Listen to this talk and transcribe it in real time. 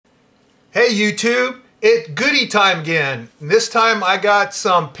Hey YouTube, it's goodie time again. And this time I got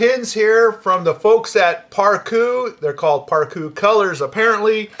some pins here from the folks at ParKoo. They're called ParKoo Colors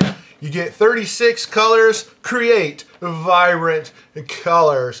apparently. You get 36 colors, create vibrant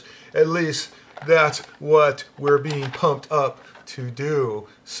colors. At least that's what we're being pumped up to do.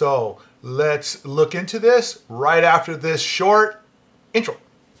 So let's look into this right after this short intro.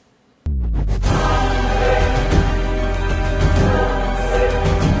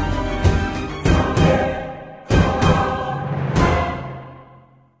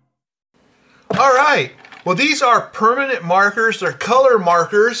 All right, well these are permanent markers. They're color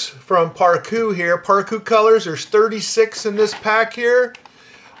markers from ParKoo here. ParKoo Colors, there's 36 in this pack here.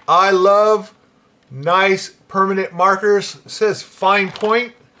 I love nice permanent markers. It says fine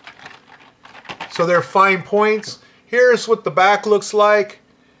point. So they're fine points. Here's what the back looks like.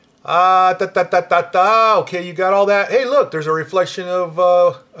 Okay, you got all that. Hey look, there's a reflection of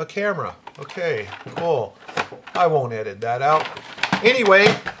a camera. Okay, cool. I won't edit that out. Anyway,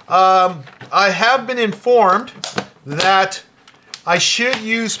 I have been informed that I should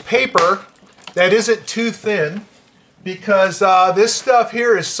use paper that isn't too thin because this stuff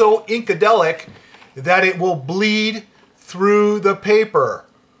here is so inkadelic that it will bleed through the paper.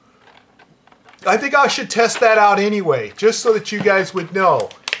 I think I should test that out anyway, just so that you guys would know.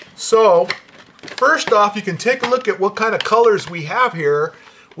 So, first off, you can take a look at what kind of colors we have here.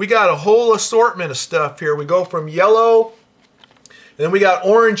 We got a whole assortment of stuff here. We go from yellow, and then we got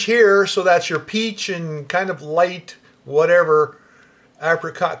orange here, so that's your peach and kind of light, whatever,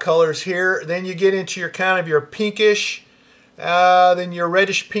 apricot colors here. Then you get into your kind of your pinkish, then your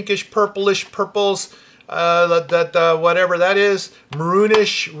reddish, pinkish, purplish, purples, whatever that is,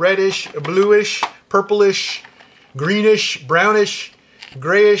 maroonish, reddish, bluish, purplish, greenish, brownish,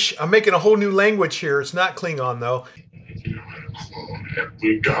 grayish. I'm making a whole new language here. It's not Klingon though.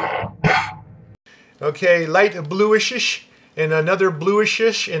 Okay, light bluishish. And another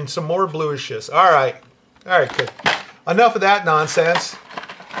bluishish and some more bluishes. All right, good. Enough of that nonsense.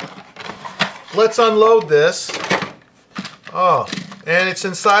 Let's unload this. Oh, and it's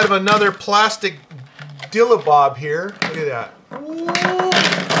inside of another plastic dillabob here. Look at that.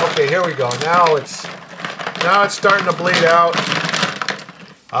 Okay, here we go. Now it's starting to bleed out.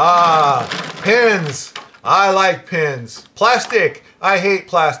 Ah, pins. I like pins. Plastic. I hate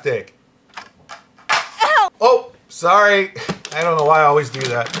plastic. Oh. Sorry, I don't know why I always do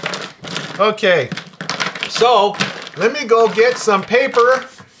that. Okay, so let me go get some paper,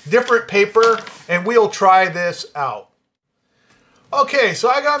 different paper, and we'll try this out. Okay, so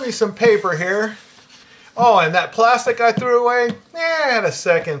I got me some paper here. Oh, and that plastic I threw away, I had a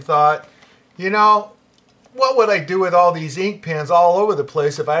second thought. You know, what would I do with all these ink pens all over the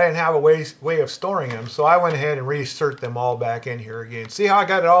place if I didn't have a way of storing them? So I went ahead and reinsert them all back in here again. See how I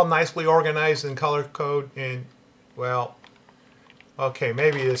got it all nicely organized in color code? And well, okay,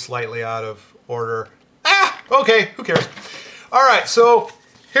 maybe it's slightly out of order. Okay, who cares? All right, so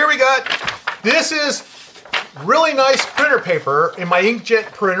here we got, this is really nice printer paper in my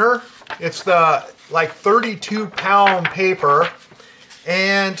inkjet printer. It's the like 32-pound paper.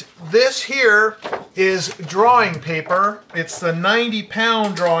 And this here is drawing paper. It's the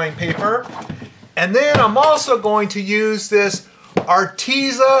 90-pound drawing paper. And then I'm also going to use this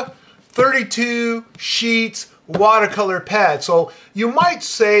Arteza 32 sheets watercolor pad. So you might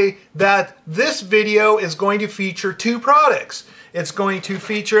say that this video is going to feature two products. It's going to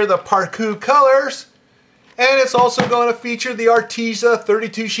feature the ParKoo Colors, and it's also going to feature the Arteza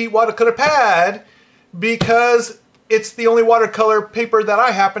 32 sheet watercolor pad because it's the only watercolor paper that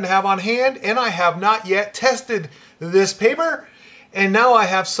I happen to have on hand, and I have not yet tested this paper, and now I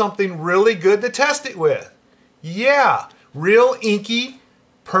have something really good to test it with. Yeah, real inky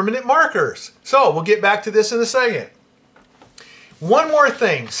permanent markers. So we'll get back to this in a second. One more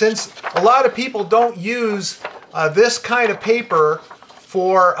thing, since a lot of people don't use this kind of paper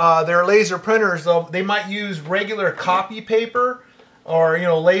for their laser printers, though they might use regular copy paper, or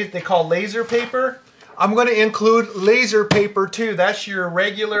they call laser paper. I'm going to include laser paper too. That's your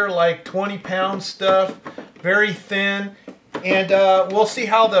regular like 20-pound stuff, very thin, and we'll see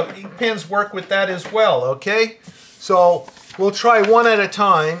how the ink pens work with that as well. Okay, so we'll try one at a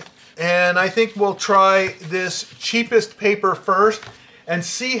time, and I think we'll try this cheapest paper first and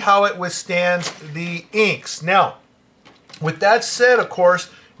see how it withstands the inks. Now, with that said, of course,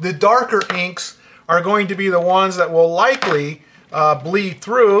 the darker inks are going to be the ones that will likely bleed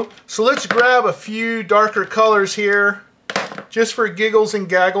through. So let's grab a few darker colors here, just for giggles and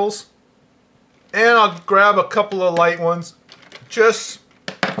gaggles. And I'll grab a couple of light ones, just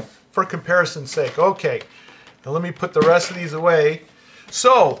for comparison's sake. Okay. Now let me put the rest of these away.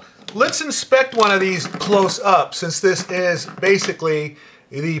 So let's inspect one of these close up, since this is basically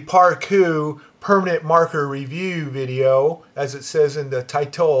the ParKoo Permanent Marker Review video, as it says in the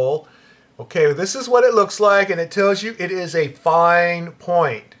title. Okay, this is what it looks like, and it tells you it is a fine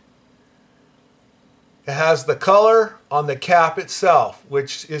point. It has the color on the cap itself,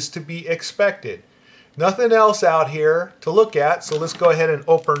 which is to be expected. Nothing else out here to look at, so let's go ahead and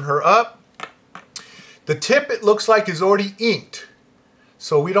open her up. The tip, it looks like, is already inked.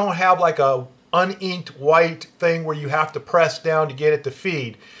 So we don't have like a uninked white thing where you have to press down to get it to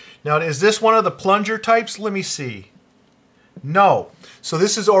feed. Now, is this one of the plunger types? Let me see. No. So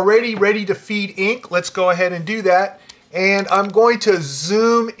this is already ready to feed ink. Let's go ahead and do that. And I'm going to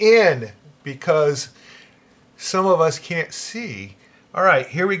zoom in because some of us can't see. All right,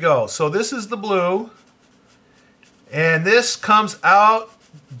 here we go. So this is the blue. And this comes out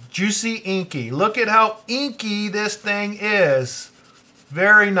juicy inky. Look at how inky this thing is.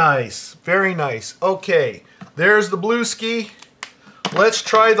 Very nice, very nice. Okay, there's the blue ski. Let's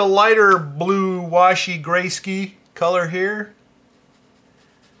try the lighter blue washy gray ski color here.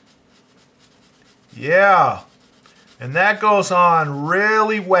 Yeah, and that goes on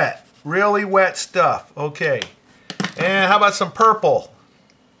really wet stuff. Okay, and how about some purple?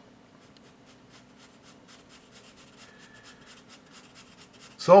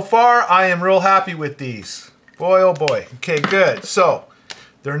 So far, I am real happy with these. Boy, oh boy. Okay, good. So,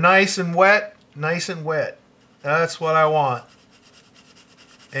 they're nice and wet, nice and wet. That's what I want.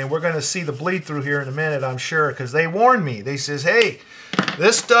 And we're going to see the bleed through here in a minute, I'm sure, because they warned me. They says, hey,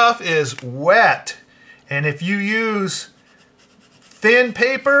 this stuff is wet. And if you use thin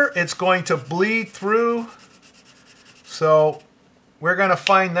paper, it's going to bleed through. So we're going to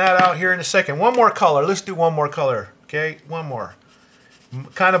find that out here in a second. One more color. Let's do one more color. Okay, one more.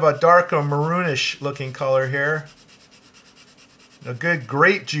 Kind of a darker maroonish looking color here. A good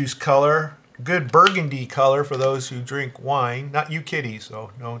grape juice color, good burgundy color for those who drink wine. Not you kiddies,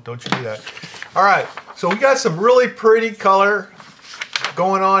 so no, don't you do that. All right, so we got some really pretty color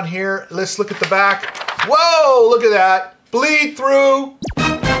going on here. Let's look at the back. Whoa, look at that. Bleed through.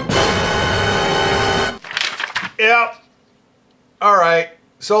 Yep. All right,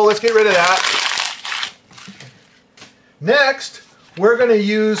 so let's get rid of that. Next, we're going to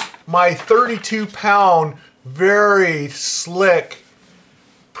use my 32-pound very slick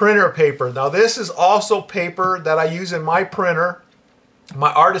printer paper. Now this is also paper that I use in my printer,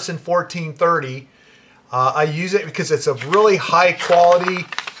 my Artisan 1430. I use it because it's a really high quality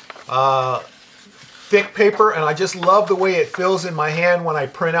thick paper, and I just love the way it feels in my hand when I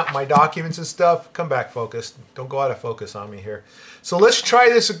print out my documents and stuff. Come back, focus. Don't go out of focus on me here. So let's try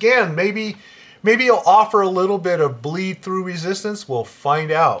this again. Maybe it'll offer a little bit of bleed through resistance. We'll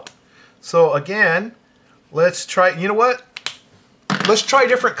find out. So again, let's try, you know what? Let's try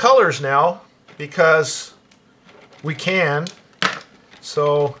different colors now because we can.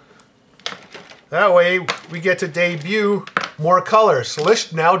 So that way we get to debut more colors. So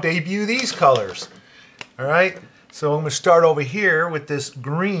let's now debut these colors. All right, so I'm going to start over here with this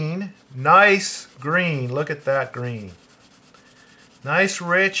green. Nice green. Look at that green. Nice,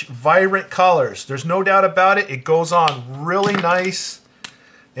 rich, vibrant colors. There's no doubt about it. It goes on really nice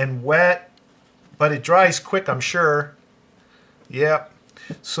and wet, but it dries quick, I'm sure. Yep.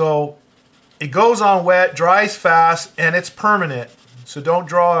 So it goes on wet, dries fast, and it's permanent. So don't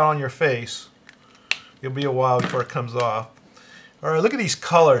draw it on your face. It'll be a while before it comes off. All right, look at these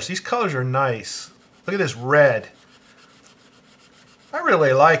colors. These colors are nice. Look at this red. I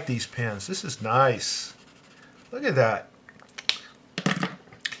really like these pens. This is nice. Look at that.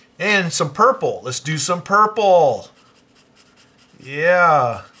 And some purple. Let's do some purple.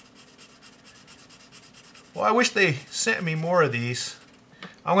 Yeah. Well, I wish they sent me more of these.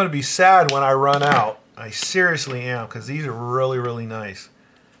 I'm going to be sad when I run out. I seriously am, because these are really, really nice.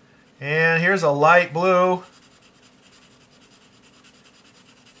 And here's a light blue.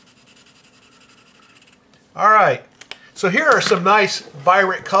 All right. So here are some nice,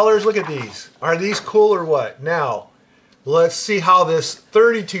 vibrant colors. Look at these. Are these cool or what? Now, let's see how this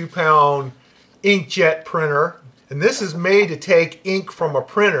 32-pound inkjet printer, and this is made to take ink from a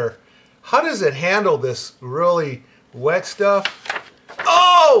printer. How does it handle this really wet stuff?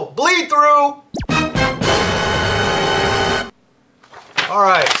 Oh, bleed through. All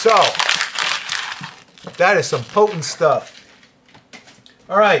right, so that is some potent stuff.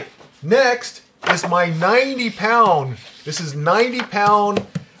 All right, next is my 90-pound. This is 90-pound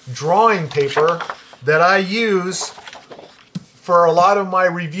drawing paper that I use for a lot of my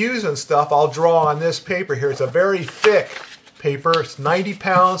reviews and stuff. I'll draw on this paper here. It's a very thick paper. It's 90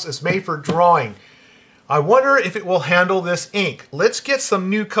 pounds. It's made for drawing. I wonder if it will handle this ink. Let's get some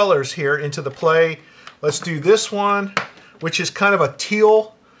new colors here into the play. Let's do this one, which is kind of a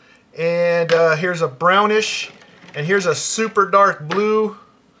teal. And here's a brownish. And here's a super dark blue.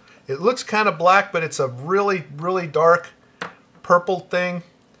 It looks kind of black, but it's a really, really dark purple thing.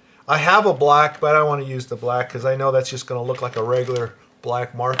 I have a black, but I don't want to use the black because I know that's just going to look like a regular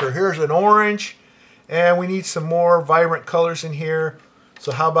black marker. Here's an orange. And we need some more vibrant colors in here.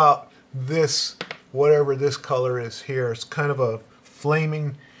 So how about this, whatever this color is here? It's kind of a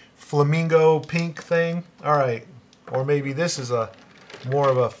flaming flamingo pink thing. All right. Or maybe this is a more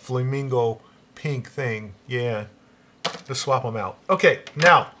of a flamingo pink thing. Yeah. Let's swap them out. Okay,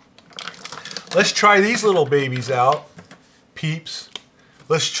 now let's try these little babies out. Peeps.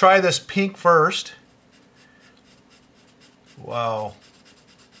 Let's try this pink first. Wow.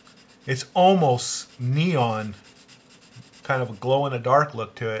 It's almost neon, kind of a glow in the dark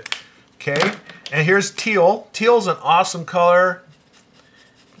look to it. Okay, and here's teal. Teal's an awesome color.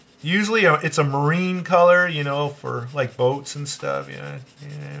 Usually it's a marine color, you know, for like boats and stuff. Yeah.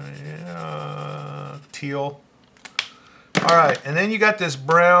 Teal. All right, and then you got this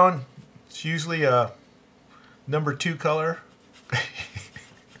brown. It's usually a number 2 color.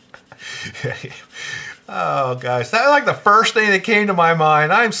 Oh gosh, that's like the first thing that came to my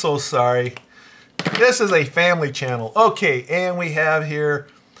mind. I'm so sorry. This is a family channel. Okay, and we have here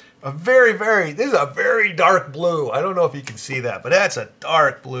a this is a very dark blue. I don't know if you can see that, but that's a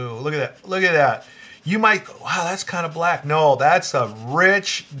dark blue. Look at that, look at that. You might go, wow, that's kind of black. No, that's a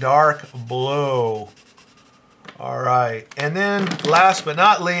rich, dark blue. All right, and then last but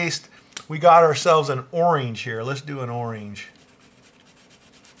not least, we got ourselves an orange here. Let's do an orange.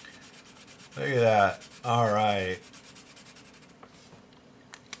 Look at that. All right.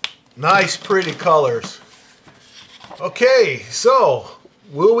 Nice, pretty colors. Okay, so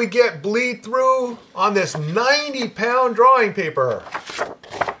will we get bleed through on this 90-pound drawing paper?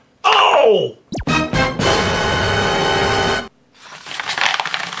 Oh!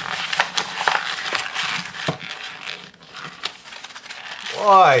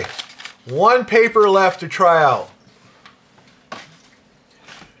 Why? One paper left to try out.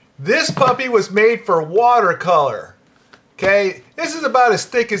 This puppy was made for watercolor. Okay, this is about as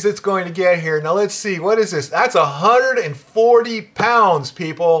thick as it's going to get here. Now let's see, what is this? That's 140 pounds,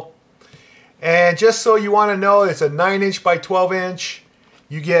 people. And just so you want to know, it's a 9-inch by 12-inch.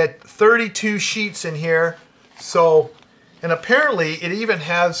 You get 32 sheets in here. So, and apparently it even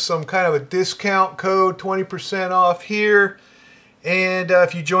has some kind of a discount code, 20% off here. And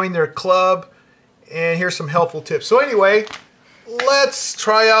if you join their club, and here's some helpful tips. So anyway, let's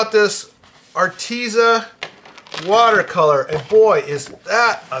try out this Arteza watercolor. And boy, is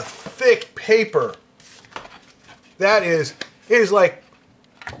that a thick paper. That is, it is like,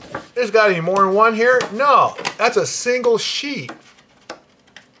 there's got to be more than one here. No, that's a single sheet.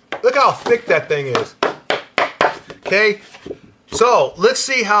 Look how thick that thing is. Okay, so let's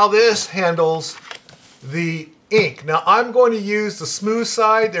see how this handles the ink. Now I'm going to use the smooth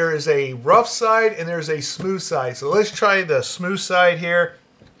side. There is a rough side and there's a smooth side. So let's try the smooth side here.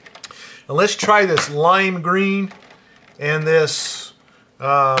 And let's try this lime green and this,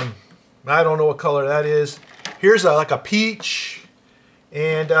 I don't know what color that is. Here's like a peach.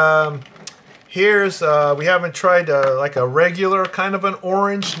 And here's, we haven't tried like a regular kind of an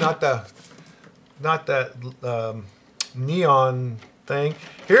orange, not that neon thing.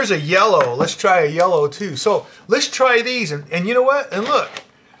 Here's a yellow. Let's try a yellow too. So let's try these. And you know what? And look,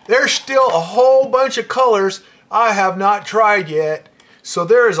 there's still a whole bunch of colors I have not tried yet. So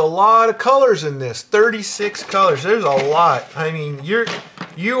there is a lot of colors in this. 36 colors. There's a lot. I mean,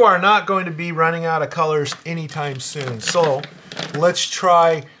 you are not going to be running out of colors anytime soon. So let's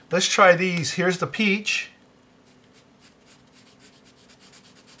try these. Here's the peach.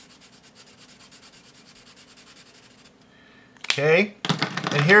 Okay,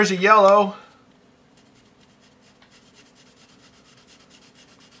 and here's a yellow.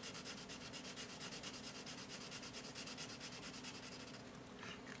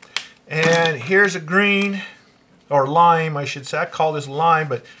 And here's a green, or lime, I should say. I call this lime,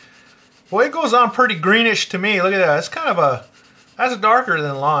 but boy, it goes on pretty greenish to me. Look at that. It's kind of that's darker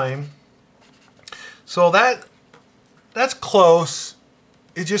than lime. So that's close.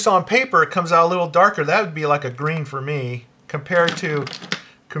 It's just on paper, it comes out a little darker. That would be like a green for me. Compared to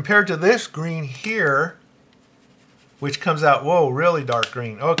this green here, which comes out, whoa, really dark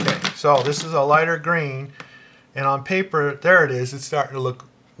green. Okay, so this is a lighter green, and on paper, there it is. It's starting to look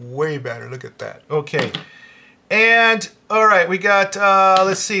way better. Look at that. Okay, and all right, we got,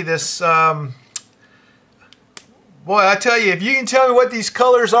 let's see, this, boy, I tell you, if you can tell me what these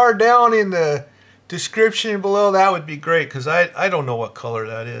colors are down in the description below, that would be great, because I don't know what color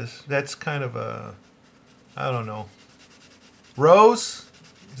that is. That's kind of a, I don't know. Rose?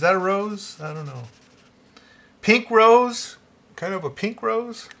 Is that a rose? I don't know. Pink rose? Kind of a pink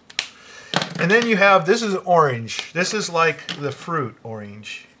rose? And then you have, this is orange. This is like the fruit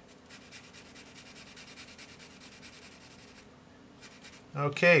orange.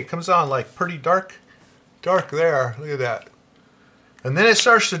 Okay, it comes on like pretty dark there. Look at that. And then it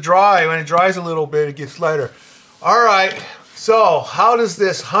starts to dry. When it dries a little bit, it gets lighter. All right, so how does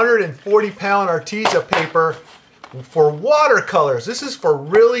this 140-pound Arteza paper for watercolors? This is for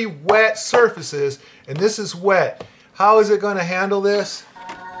really wet surfaces, and this is wet. How is it going to handle this?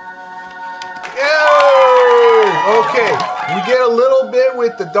 Oh, okay, we get a little bit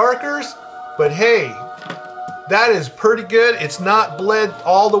with the darkers, but hey, that is pretty good. It's not bled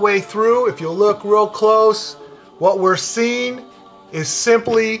all the way through. If you look real close, what we're seeing is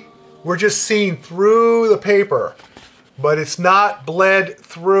simply, we're just seeing through the paper, but it's not bled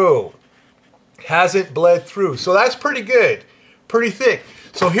through. Hasn't bled through. So that's pretty good, pretty thick.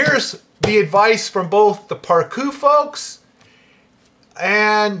 So here's the advice from both the ParKoo folks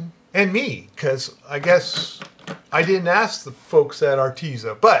and me, because I guess I didn't ask the folks at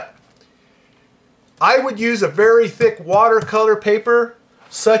Arteza, but I would use a very thick watercolor paper,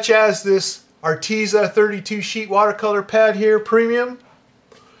 such as this Arteza 32 sheet watercolor pad here, premium,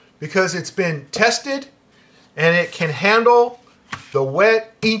 because it's been tested and it can handle the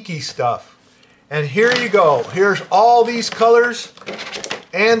wet, inky stuff. And here you go. Here's all these colors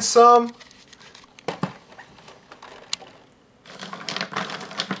and some.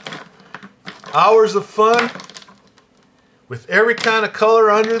 Hours of fun with every kind of color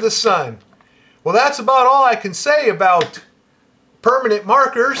under the sun. Well, that's about all I can say about permanent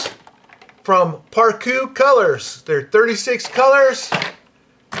markers from ParKoo Colors. They're 36 colors,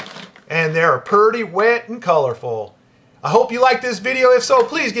 and they're pretty wet and colorful. I hope you liked this video. If so,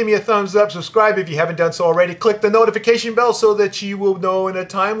 please give me a thumbs up. Subscribe if you haven't done so already. Click the notification bell so that you will know in a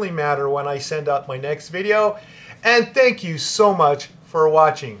timely manner when I send out my next video. And thank you so much for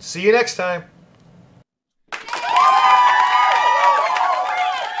watching. See you next time.